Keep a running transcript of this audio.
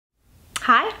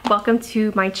Hi, welcome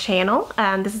to my channel.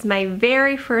 This is my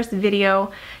very first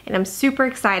video and I'm super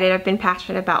excited. I've been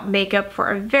passionate about makeup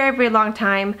for a very long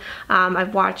time.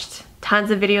 I've watched tons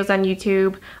of videos on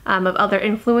YouTube of other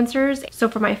influencers. So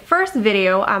for my first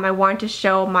video, I wanted to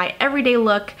show my everyday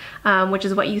look, which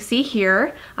is what you see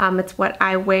here. It's what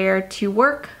I wear to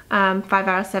work 5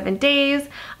 out of 7 days.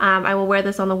 I will wear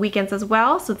this on the weekends as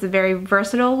well, so it's a very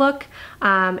versatile look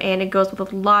and it goes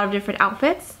with a lot of different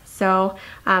outfits. So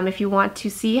if you want to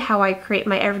see how I create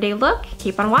my everyday look,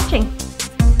 keep on watching.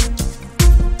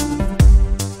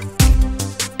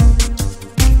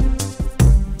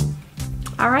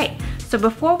 Alright, so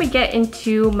before we get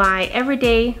into my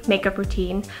everyday makeup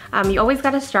routine, you always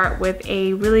got to start with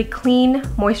a really clean,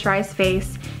 moisturized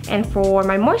face. And for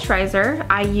my moisturizer,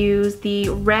 I use the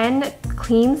Ren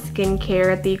Clean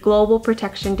Skincare, the Global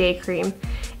Protection Day Cream.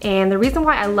 And the reason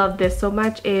why I love this so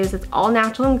much is it's all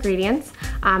natural ingredients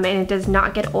and it does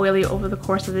not get oily over the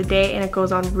course of the day and it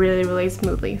goes on really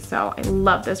smoothly. So I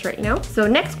love this right now. So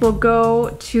next we'll go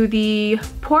to the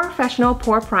Professional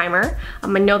Pore Primer. I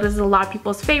know this is a lot of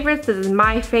people's favorites. This is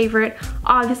my favorite,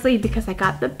 obviously, because I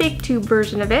got the big tube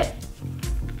version of it.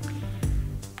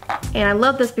 And I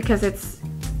love this because it's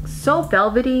so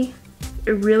velvety.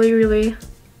 It really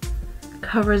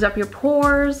covers up your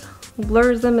pores,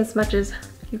 blurs them as much as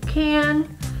you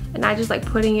can, and I just like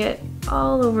putting it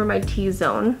all over my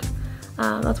T-zone.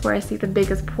 That's where I see the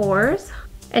biggest pores.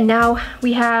 And now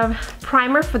we have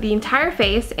primer for the entire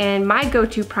face, and my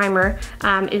go-to primer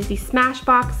is the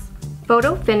Smashbox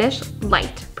Photo Finish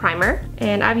Light Primer,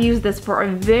 and I've used this for a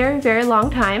very long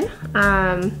time.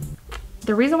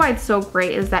 The reason why it's so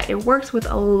great is that it works with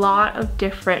a lot of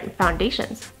different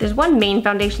foundations. There's one main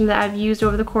foundation that I've used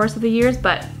over the course of the years,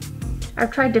 but I've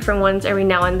tried different ones every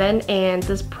now and then, and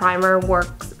this primer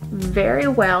works very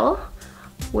well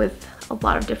with a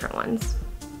lot of different ones.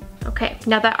 Okay,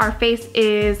 now that our face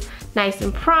is nice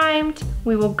and primed,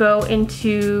 we will go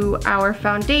into our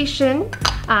foundation,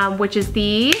 which is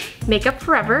the Makeup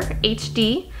Forever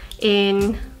HD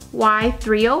in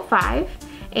Y305.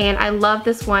 And I love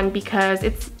this one because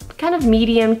it's kind of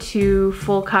medium to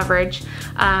full coverage,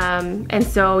 and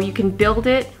so you can build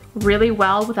it really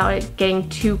well without it getting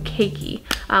too cakey,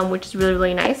 which is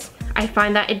really nice. I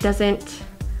find that it doesn't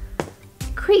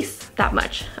crease that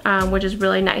much, which is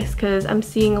really nice because I'm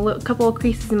seeing a couple of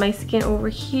creases in my skin over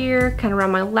here, kind of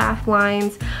around my laugh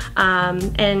lines,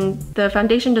 and the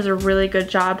foundation does a really good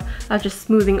job of just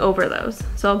smoothing over those.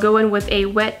 So I'll go in with a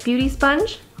wet beauty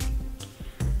sponge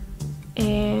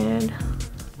and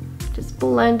just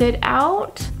blend it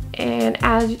out. And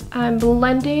as I'm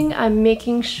blending, I'm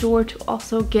making sure to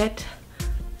also get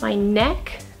my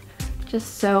neck,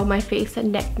 just so my face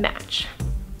and neck match.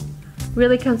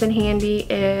 Really comes in handy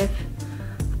if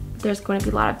there's going to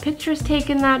be a lot of pictures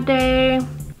taken that day,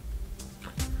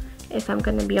 if I'm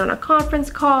going to be on a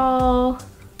conference call.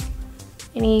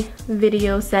 Any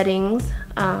video settings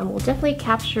will definitely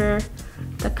capture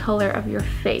the color of your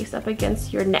face up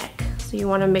against your neck. So you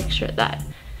want to make sure that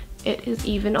it is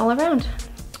even all around.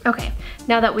 Okay,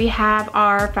 now that we have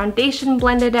our foundation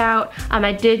blended out,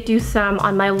 I did do some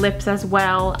on my lips as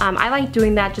well. I like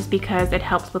doing that just because it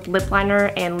helps with lip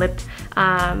liner and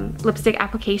lipstick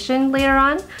application later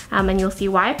on, and you'll see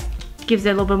why. It gives it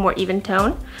a little bit more even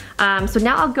tone. So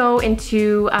now I'll go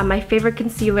into my favorite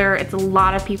concealer. It's a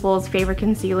lot of people's favorite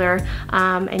concealer,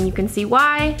 and you can see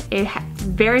why. It has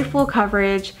very full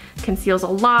coverage, conceals a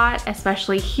lot,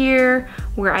 especially here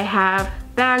where I have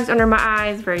bags under my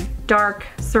eyes, very dark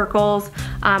circles.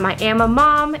 I am a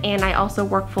mom and I also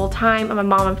work full-time. I'm a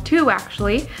mom of 2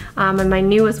 actually, and my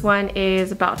newest one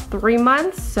is about 3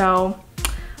 months, so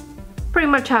pretty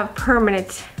much have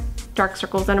permanent dark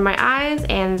circles under my eyes,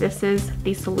 and this is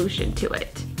the solution to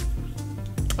it.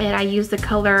 And I use the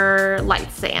color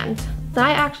Light Sand. So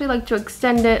I actually like to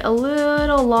extend it a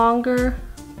little longer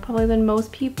probably than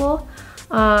most people.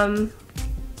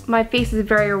 My face is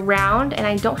very round and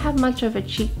I don't have much of a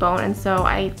cheekbone, and so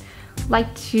I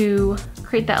like to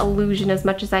create that illusion as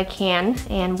much as I can,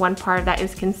 and one part of that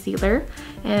is concealer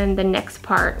and the next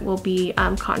part will be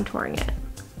contouring it.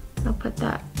 I'll put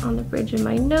that on the bridge of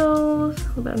my nose, a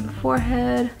little bit on the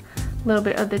forehead, a little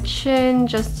bit of the chin,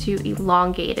 just to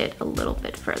elongate it a little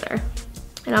bit further.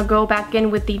 And I'll go back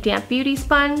in with the damp beauty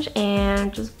sponge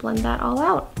and just blend that all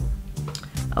out.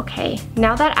 Okay,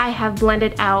 now that I have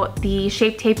blended out the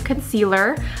Shape Tape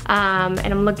concealer, and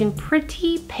I'm looking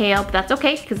pretty pale, but that's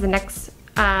okay because the next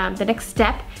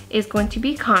step is going to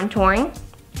be contouring.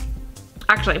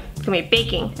 Actually, it's gonna be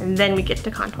baking, and then we get to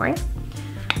contouring.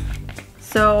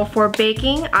 So for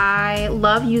baking, I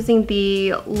love using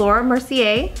the Laura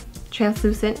Mercier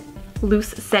translucent loose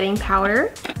setting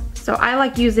powder. So I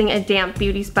like using a damp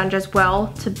beauty sponge as well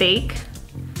to bake.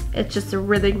 It's just a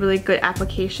really, really good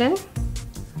application. So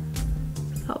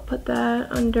I'll put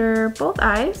that under both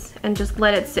eyes and just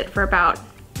let it sit for about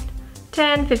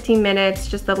 10-15 minutes,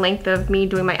 just the length of me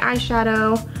doing my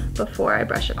eyeshadow before I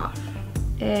brush it off.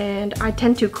 And I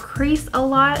tend to crease a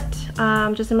lot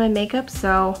just in my makeup,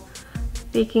 so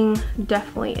baking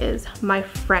definitely is my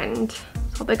friend. So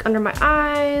I'll bake under my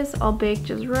eyes, I'll bake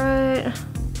just right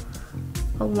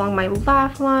along my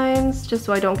laugh lines, just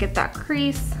so I don't get that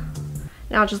crease.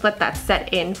 And I'll just let that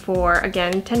set in for,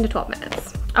 again, 10 to 12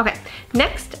 minutes. Okay,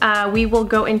 next we will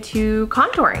go into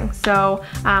contouring. So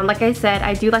like I said,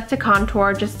 I do like to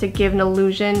contour just to give an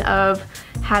illusion of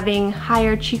having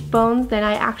higher cheekbones than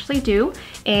I actually do.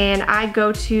 And I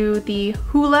go to the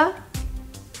Hoola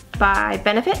by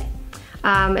Benefit.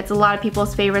 It's a lot of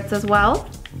people's favorites as well.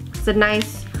 It's a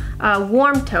nice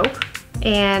warm taupe,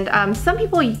 and some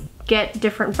people get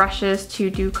different brushes to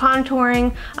do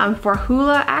contouring. For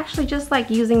Hoola, I actually just like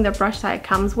using the brush that it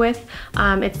comes with.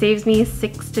 It saves me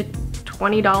 $6 to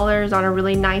 $20 on a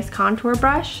really nice contour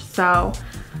brush, so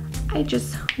I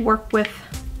just work with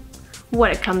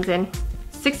what it comes in.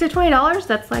 $6 to $20,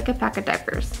 that's like a pack of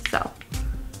diapers, so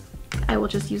I will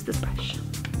just use this brush.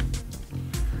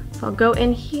 So I'll go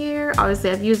in here.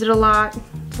 Obviously I've used it a lot.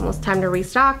 It's almost time to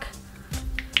restock.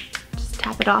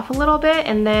 Tap it off a little bit,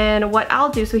 and then what I'll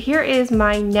do, so here is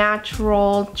my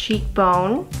natural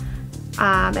cheekbone,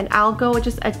 and I'll go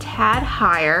just a tad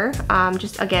higher,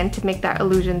 just again to make that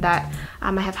illusion that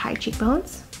I have high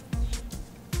cheekbones.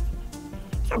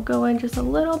 I'll go in just a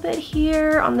little bit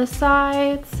here on the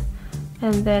sides,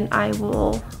 and then I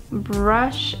will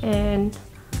brush and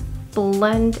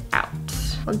blend out.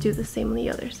 I'll do the same on the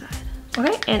other side.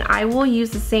 Okay, and I will use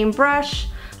the same brush,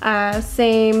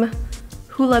 same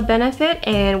Hoola Benefit,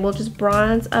 and we'll just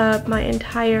bronze up my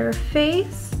entire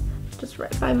face, just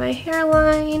right by my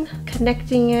hairline,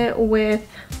 connecting it with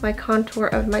my contour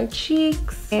of my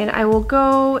cheeks. And I will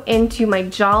go into my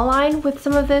jawline with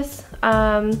some of this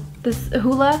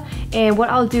Hoola, and what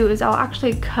I'll do is I'll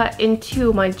actually cut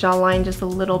into my jawline just a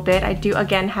little bit. I do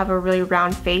again have a really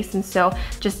round face, and so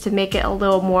just to make it a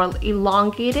little more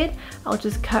elongated, I'll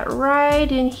just cut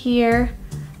right in here,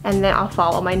 and then I'll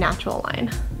follow my natural line.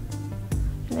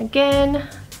 And again,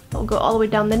 I'll go all the way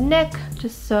down the neck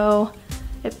just so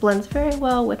it blends very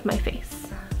well with my face.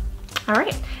 All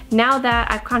right, now that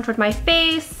I've contoured my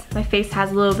face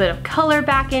has a little bit of color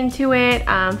back into it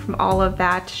from all of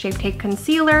that Shape Tape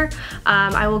concealer.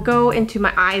 I will go into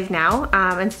my eyes now,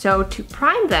 and so to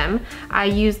prime them, I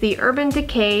use the Urban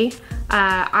Decay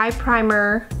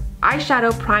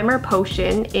eyeshadow primer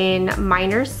potion in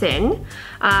Minor Sin.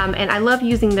 And I love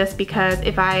using this because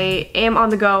if I am on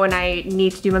the go and I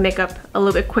need to do my makeup a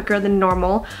little bit quicker than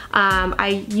normal,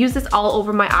 I use this all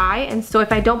over my eye, and so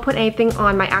if I don't put anything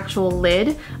on my actual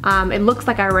lid, it looks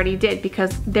like I already did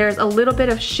because there's a little bit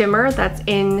of shimmer that's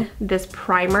in this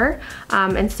primer,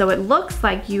 and so it looks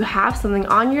like you have something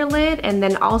on your lid, and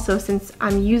then also since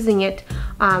I'm using it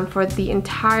for the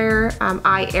entire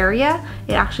eye area,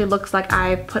 it actually looks like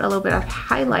I put a little bit of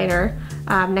highlighter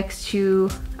next to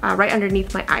right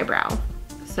underneath my eyebrow.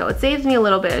 So it saves me a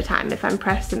little bit of time if I'm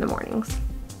pressed in the mornings.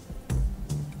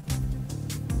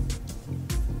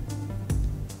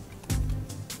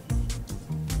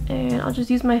 And I'll just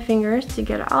use my fingers to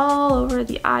get it all over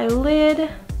the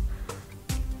eyelid,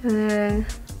 and then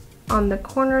on the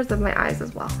corners of my eyes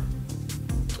as well.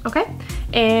 Okay,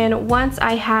 and once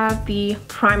I have the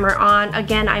primer on,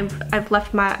 again I've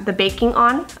left the baking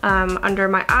on under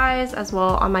my eyes as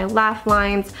well on my laugh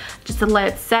lines just to let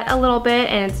it set a little bit,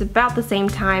 and it's about the same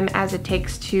time as it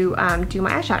takes to do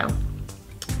my eyeshadow.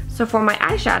 So for my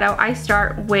eyeshadow, I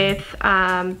start with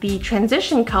the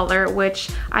transition color, which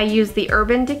I use the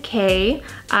Urban Decay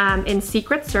in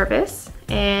Secret Service,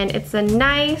 and it's a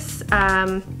nice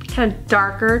kind of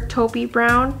darker taupey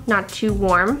brown, not too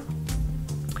warm.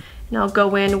 And I'll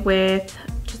go in with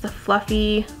just a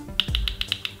fluffy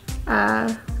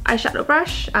eyeshadow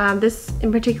brush. This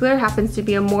in particular happens to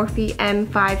be a Morphe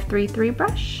M533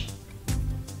 brush.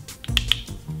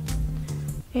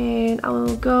 And I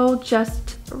will go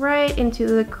just right into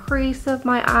the crease of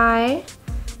my eye,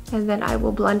 and then I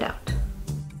will blend out.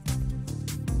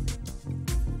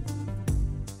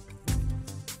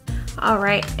 All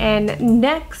right, and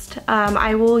next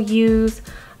I will use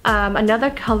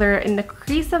another color in the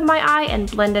crease of my eye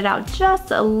and blend it out just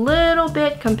a little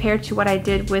bit compared to what I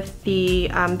did with the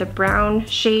brown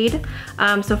shade.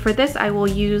 So for this I will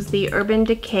use the Urban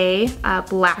Decay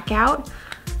Blackout.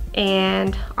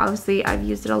 and obviously I've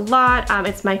used it a lot.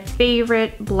 It's my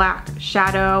favorite black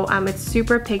shadow. It's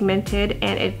super pigmented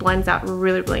and it blends out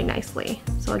really, really nicely.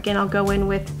 So again, I'll go in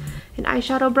with an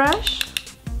eyeshadow brush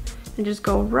and just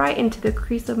go right into the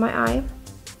crease of my eye.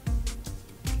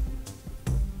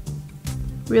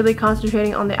 Really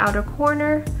concentrating on the outer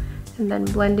corner and then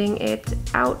blending it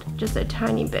out just a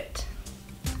tiny bit.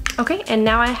 Okay, and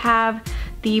now I have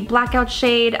the blackout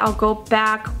shade. I'll go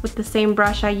back with the same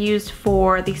brush I used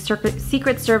for the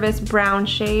Secret Service brown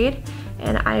shade,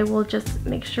 and I will just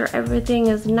make sure everything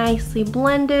is nicely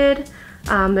blended.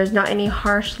 There's not any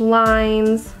harsh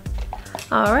lines.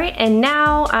 All right, and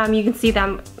now you can see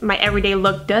that my everyday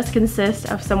look does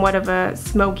consist of somewhat of a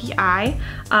smoky eye.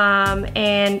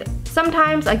 And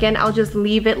sometimes, again, I'll just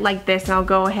leave it like this and I'll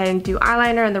go ahead and do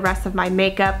eyeliner and the rest of my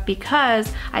makeup,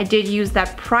 because I did use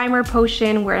that primer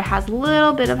potion where it has a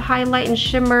little bit of highlight and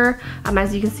shimmer,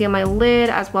 as you can see on my lid,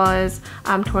 as well as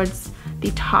towards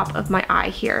the top of my eye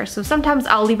here. So sometimes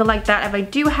I'll leave it like that. If I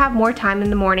do have more time in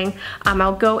the morning,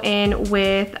 I'll go in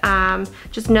with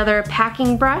just another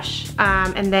packing brush,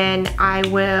 and then I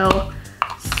will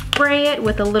spray it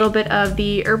with a little bit of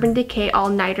the Urban Decay All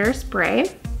Nighter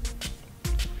spray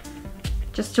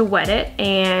just to wet it,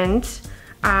 and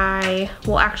I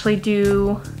will actually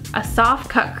do a soft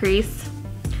cut crease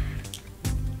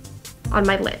on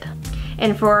my lid.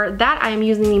 And for that, I am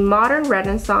using the Modern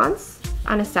Renaissance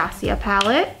Anastasia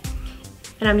palette,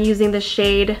 and I'm using the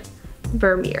shade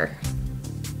Vermeer.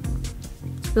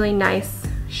 It's really nice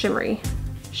shimmery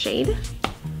shade.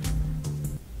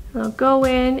 And I'll go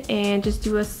in and just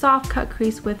do a soft cut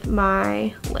crease with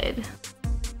my lid.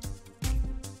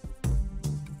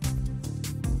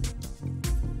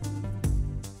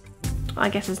 Well, I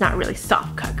guess it's not really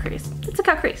soft cut crease, it's a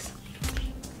cut crease.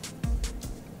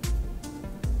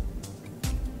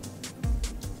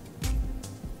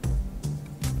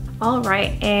 All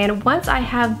right, and once I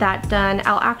have that done,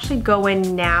 I'll actually go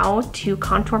in now to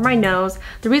contour my nose.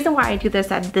 The reason why I do this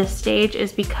at this stage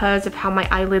is because of how my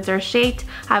eyelids are shaped.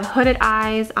 I have hooded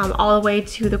eyes all the way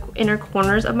to the inner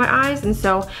corners of my eyes, and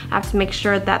so I have to make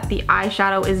sure that the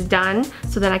eyeshadow is done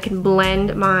so that I can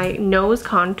blend my nose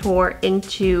contour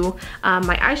into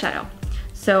my eyeshadow.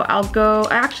 So I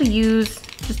actually use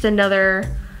just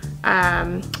another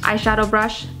eyeshadow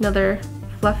brush, another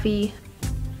fluffy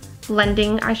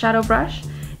blending eyeshadow brush,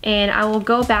 and I will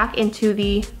go back into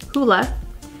the Hoola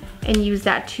and use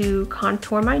that to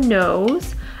contour my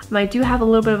nose. I do have a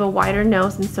little bit of a wider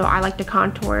nose, and so I like to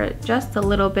contour it just a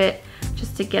little bit,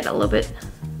 just to get a little bit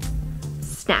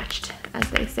snatched, as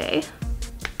they say.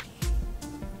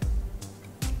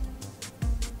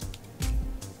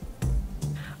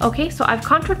 Okay, so I've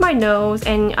contoured my nose,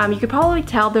 and you can probably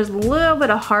tell there's a little bit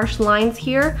of harsh lines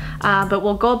here, but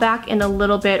we'll go back in a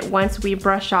little bit once we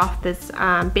brush off this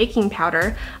baking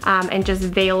powder and just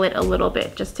veil it a little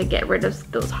bit just to get rid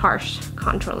of those harsh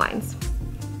contour lines.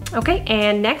 Okay,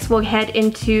 and next we'll head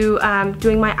into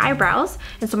doing my eyebrows.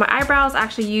 And so my eyebrows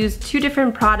actually use two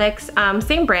different products,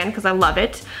 same brand because I love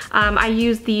it. I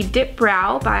use the Dip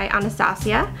Brow by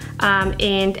Anastasia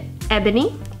and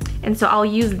Ebony. And so I'll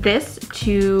use this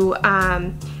to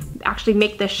actually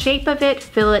make the shape of it,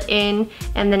 fill it in,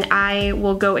 and then I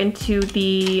will go into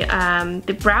the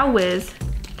Brow Wiz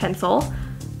pencil,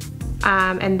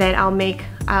 and then I'll make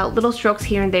little strokes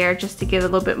here and there just to give it a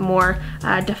little bit more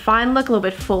defined look, a little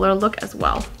bit fuller look as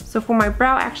well. So for my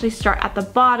brow, I actually start at the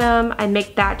bottom, I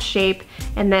make that shape,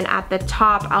 and then at the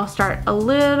top, I'll start a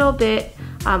little bit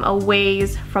a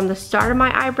ways from the start of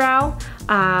my eyebrow,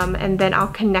 and then I'll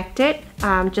connect it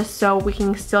just so we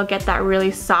can still get that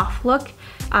really soft look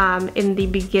in the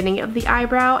beginning of the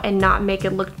eyebrow and not make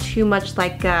it look too much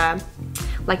like the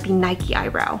Nike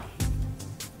eyebrow.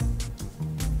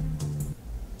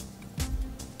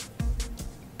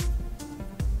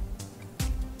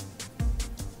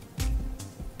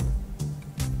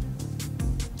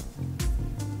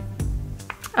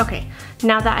 Okay,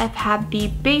 now that I've had the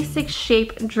basic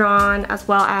shape drawn as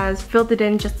well as filled it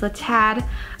in just a tad,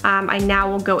 I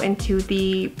now will go into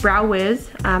the Brow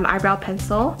Wiz eyebrow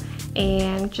pencil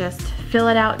and just fill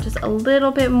it out just a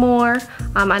little bit more.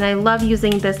 And I love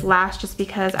using this last just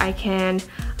because I can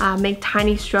make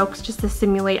tiny strokes just to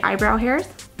simulate eyebrow hairs.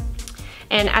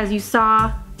 And as you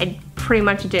saw, I pretty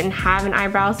much didn't have an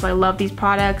eyebrow, so I love these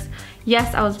products.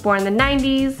 Yes, I was born in the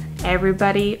 90s.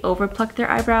 Everybody overplucked their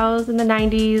eyebrows in the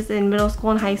 90s, in middle school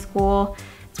and high school.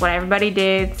 It's what everybody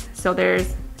did. So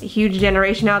there's a huge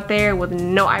generation out there with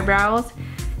no eyebrows.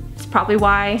 It's probably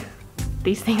why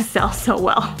these things sell so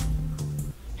well.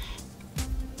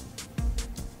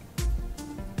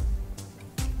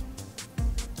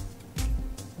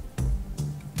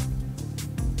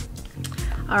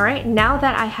 All right, now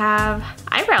that I have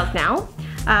eyebrows now,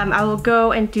 I will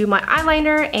go and do my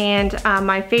eyeliner, and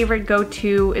my favorite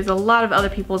go-to is a lot of other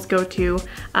people's go-to.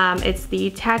 It's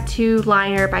the Tattoo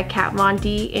Liner by Kat Von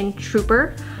D in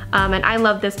Trooper. And I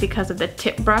love this because of the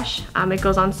tip brush. It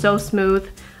goes on so smooth.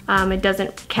 It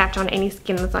doesn't catch on any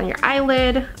skin that's on your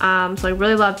eyelid. So I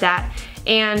really love that.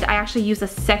 And I actually use a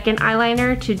second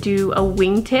eyeliner to do a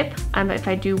wingtip. If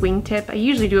I do wingtip, I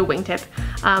usually do a wingtip.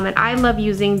 And I love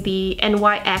using the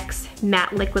NYX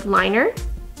Matte Liquid Liner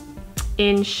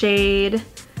in shade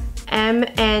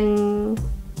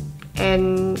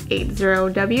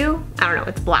MN80W. I don't know,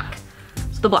 it's black.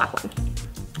 It's the black one.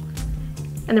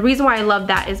 And the reason why I love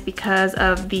that is because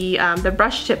of the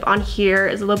brush tip on here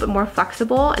is a little bit more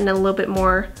flexible and a little bit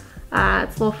more,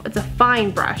 it's a fine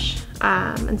brush.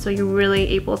 And so you're really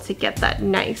able to get that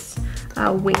nice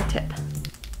wingtip.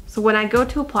 So when I go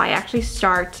to apply, I actually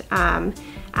start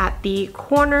at the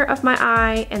corner of my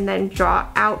eye and then draw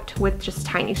out with just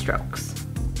tiny strokes.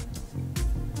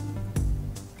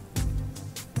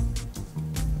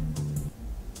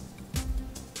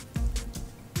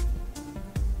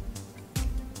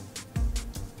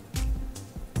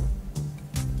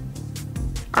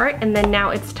 All right, and then now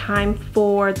it's time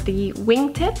for the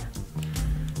wingtip.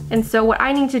 And so what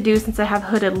I need to do, since I have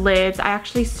hooded lids, I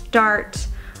actually start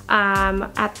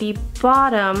at the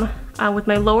bottom with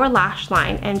my lower lash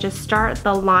line and just start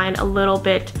the line a little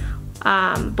bit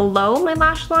below my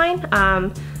lash line.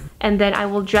 And then I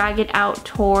will drag it out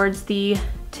towards the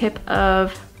tip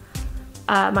of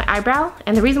my eyebrow.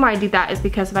 And the reason why I do that is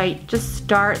because if I just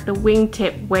start the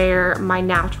wingtip where my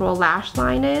natural lash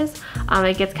line is,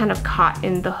 it gets kind of caught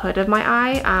in the hood of my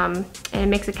eye, and it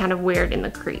makes it kind of weird in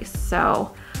the crease.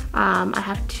 So I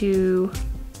have to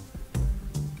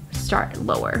start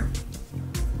lower.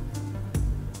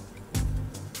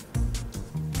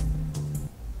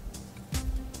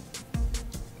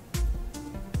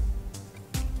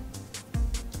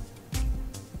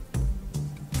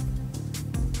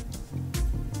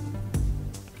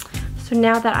 So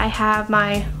now that I have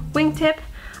my wingtip,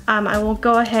 I will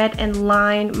go ahead and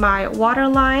line my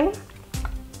waterline.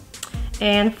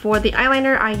 And for the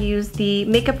eyeliner, I use the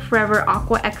Makeup Forever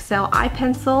Aqua XL Eye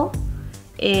Pencil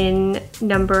in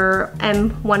number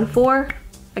M14,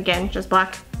 again, just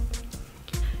black.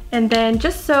 And then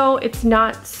just so it's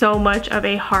not so much of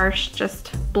a harsh,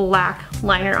 just black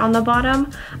liner on the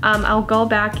bottom, I'll go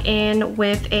back in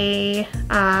with a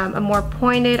more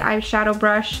pointed eyeshadow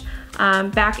brush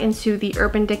back into the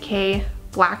Urban Decay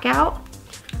Blackout.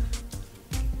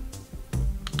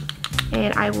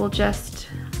 And I will just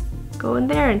go in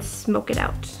there and smoke it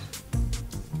out.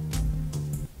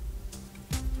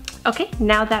 Okay,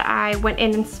 now that I went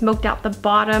in and smoked out the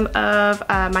bottom of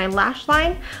my lash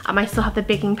line, I still have the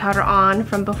baking powder on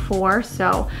from before,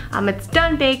 so it's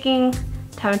done baking.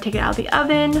 Time to take it out of the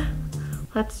oven.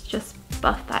 Let's just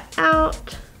buff that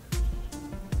out.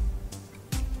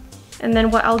 And then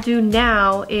what I'll do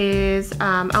now is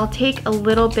I'll take a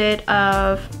little bit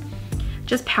of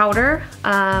just powder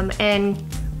and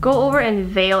go over and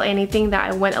veil anything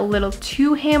that I went a little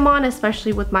too ham on,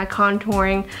 especially with my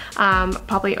contouring,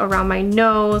 probably around my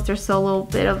nose. There's still a little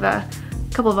bit of a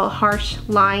couple of harsh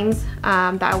lines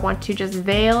that I want to just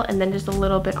veil, and then just a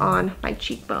little bit on my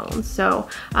cheekbones. So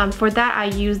for that, I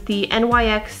use the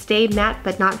NYX Stay Matte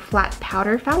But Not Flat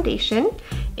Powder Foundation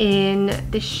in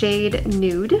the shade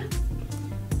Nude.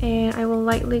 And I will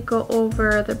lightly go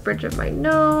over the bridge of my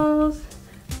nose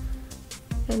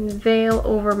and veil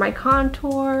over my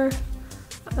contour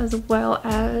as well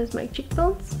as my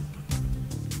cheekbones.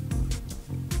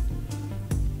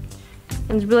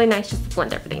 And it's really nice just to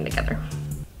blend everything together.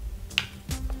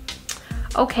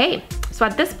 Okay, so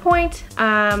at this point,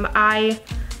 I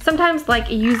sometimes like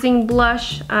using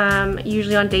blush,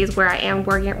 usually on days where I am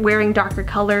wearing darker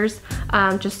colors,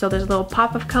 just so there's a little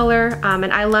pop of color.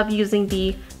 And I love using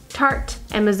the Tarte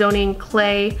Amazonian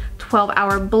Clay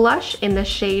 12-Hour Blush in the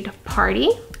shade Party.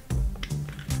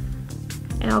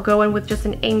 And I'll go in with just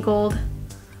an angled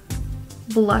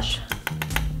blush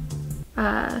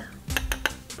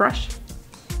brush.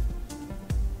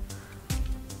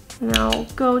 And I'll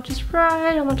go just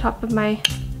right on the top of my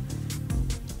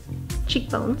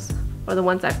cheekbones, or the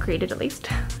ones I've created at least.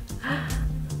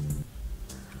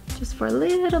 Just for a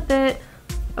little bit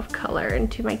of color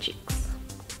into my cheeks.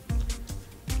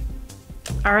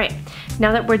 All right,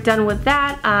 now that we're done with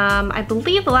that, I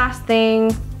believe the last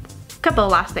thing, couple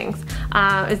of last things,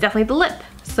 is definitely the lip.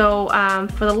 So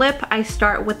for the lip, I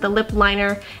start with the lip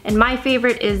liner, and my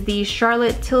favorite is the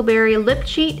Charlotte Tilbury Lip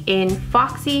Cheat in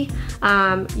Foxy.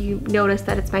 You notice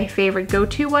that it's my favorite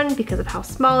go-to one because of how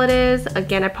small it is.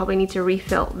 Again, I probably need to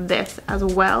refill this as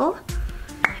well.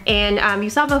 And you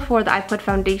saw before that I put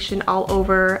foundation all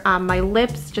over my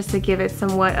lips just to give it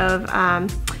somewhat of an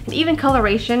even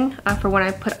coloration for when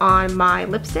I put on my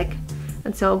lipstick.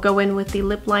 And so I'll go in with the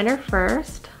lip liner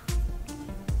first.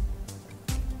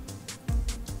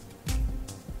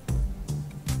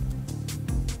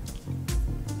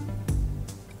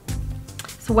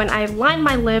 So when I line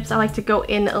my lips, I like to go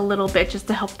in a little bit just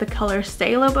to help the color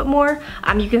stay a little bit more.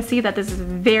 You can see that this is a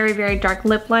very, very dark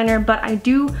lip liner, but I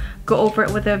do go over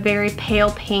it with a very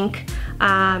pale pink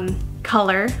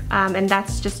color, and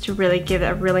that's just to really give it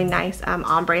a really nice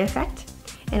ombre effect.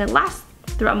 And it lasts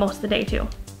throughout most of the day too.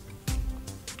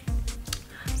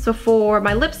 So for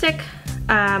my lipstick,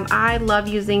 I love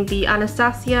using the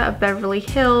Anastasia of Beverly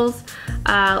Hills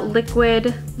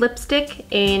liquid lipstick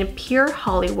in Pure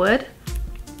Hollywood.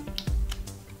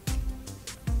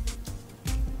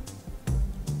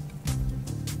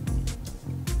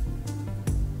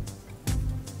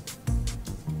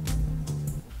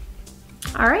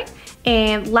 All right,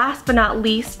 and last but not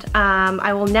least,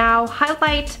 I will now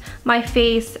highlight my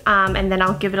face, and then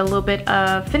I'll give it a little bit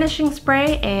of finishing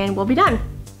spray and we'll be done.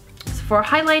 So for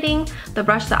highlighting, the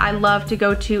brush that I love to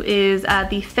go to is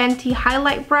the Fenty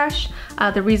highlight brush.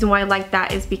 The reason why I like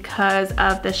that is because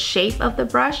of the shape of the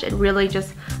brush. It really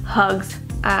just hugs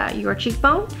your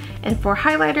cheekbone. And for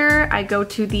highlighter, I go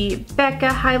to the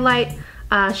Becca Highlight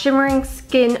Shimmering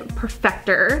Skin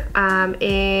Perfector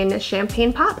in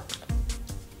Champagne Pop.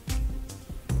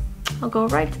 I'll go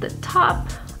right to the top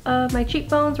of my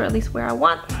cheekbones, or at least where I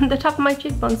want the top of my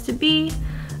cheekbones to be.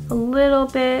 A little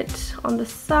bit on the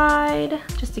side,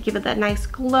 just to give it that nice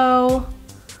glow.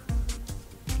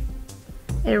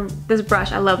 This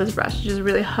brush, I love this brush. It just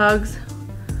really hugs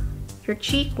your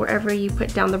cheek wherever you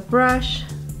put down the brush.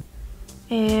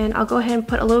 And I'll go ahead and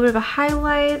put a little bit of a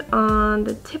highlight on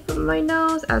the tip of my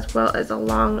nose as well as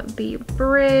along the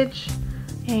bridge.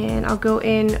 And I'll go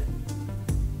in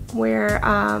where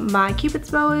my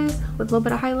Cupid's bow is with a little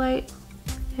bit of highlight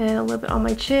and a little bit on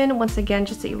my chin, once again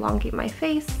just to elongate my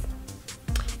face.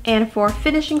 And for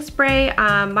finishing spray,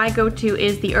 my go-to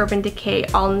is the Urban Decay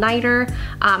All Nighter.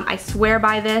 I swear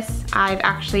by this. I've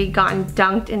actually gotten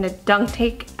dunked in a dunk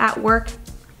tank at work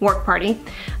party,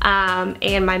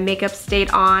 and my makeup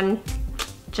stayed on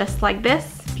just like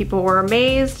this. People were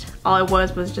amazed. All it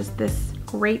was just this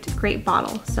great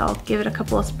bottle. So I'll give it a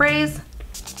couple of sprays.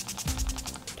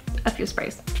 A few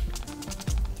sprays.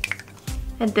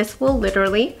 And this will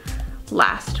literally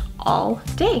last all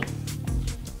day.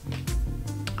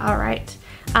 All right.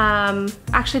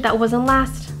 Actually, that wasn't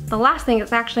last. The last thing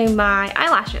is actually my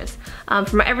eyelashes.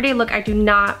 For my everyday look, I do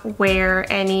not wear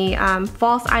any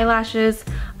false eyelashes.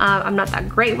 I'm not that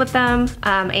great with them,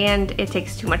 and it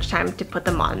takes too much time to put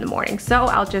them on in the morning. So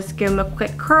I'll just give them a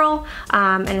quick curl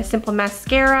and a simple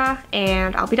mascara,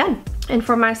 and I'll be done. And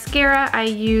for mascara, I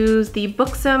use the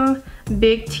Buxom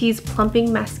Big Tease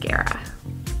Plumping Mascara.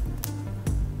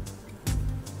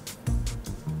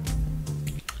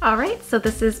 All right, so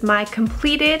this is my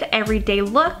completed everyday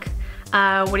look.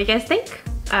 What do you guys think?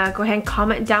 Go ahead and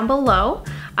comment down below.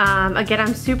 Again,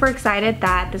 I'm super excited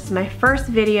that this is my first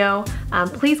video.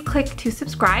 Please click to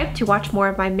subscribe to watch more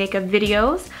of my makeup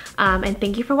videos, and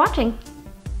thank you for watching.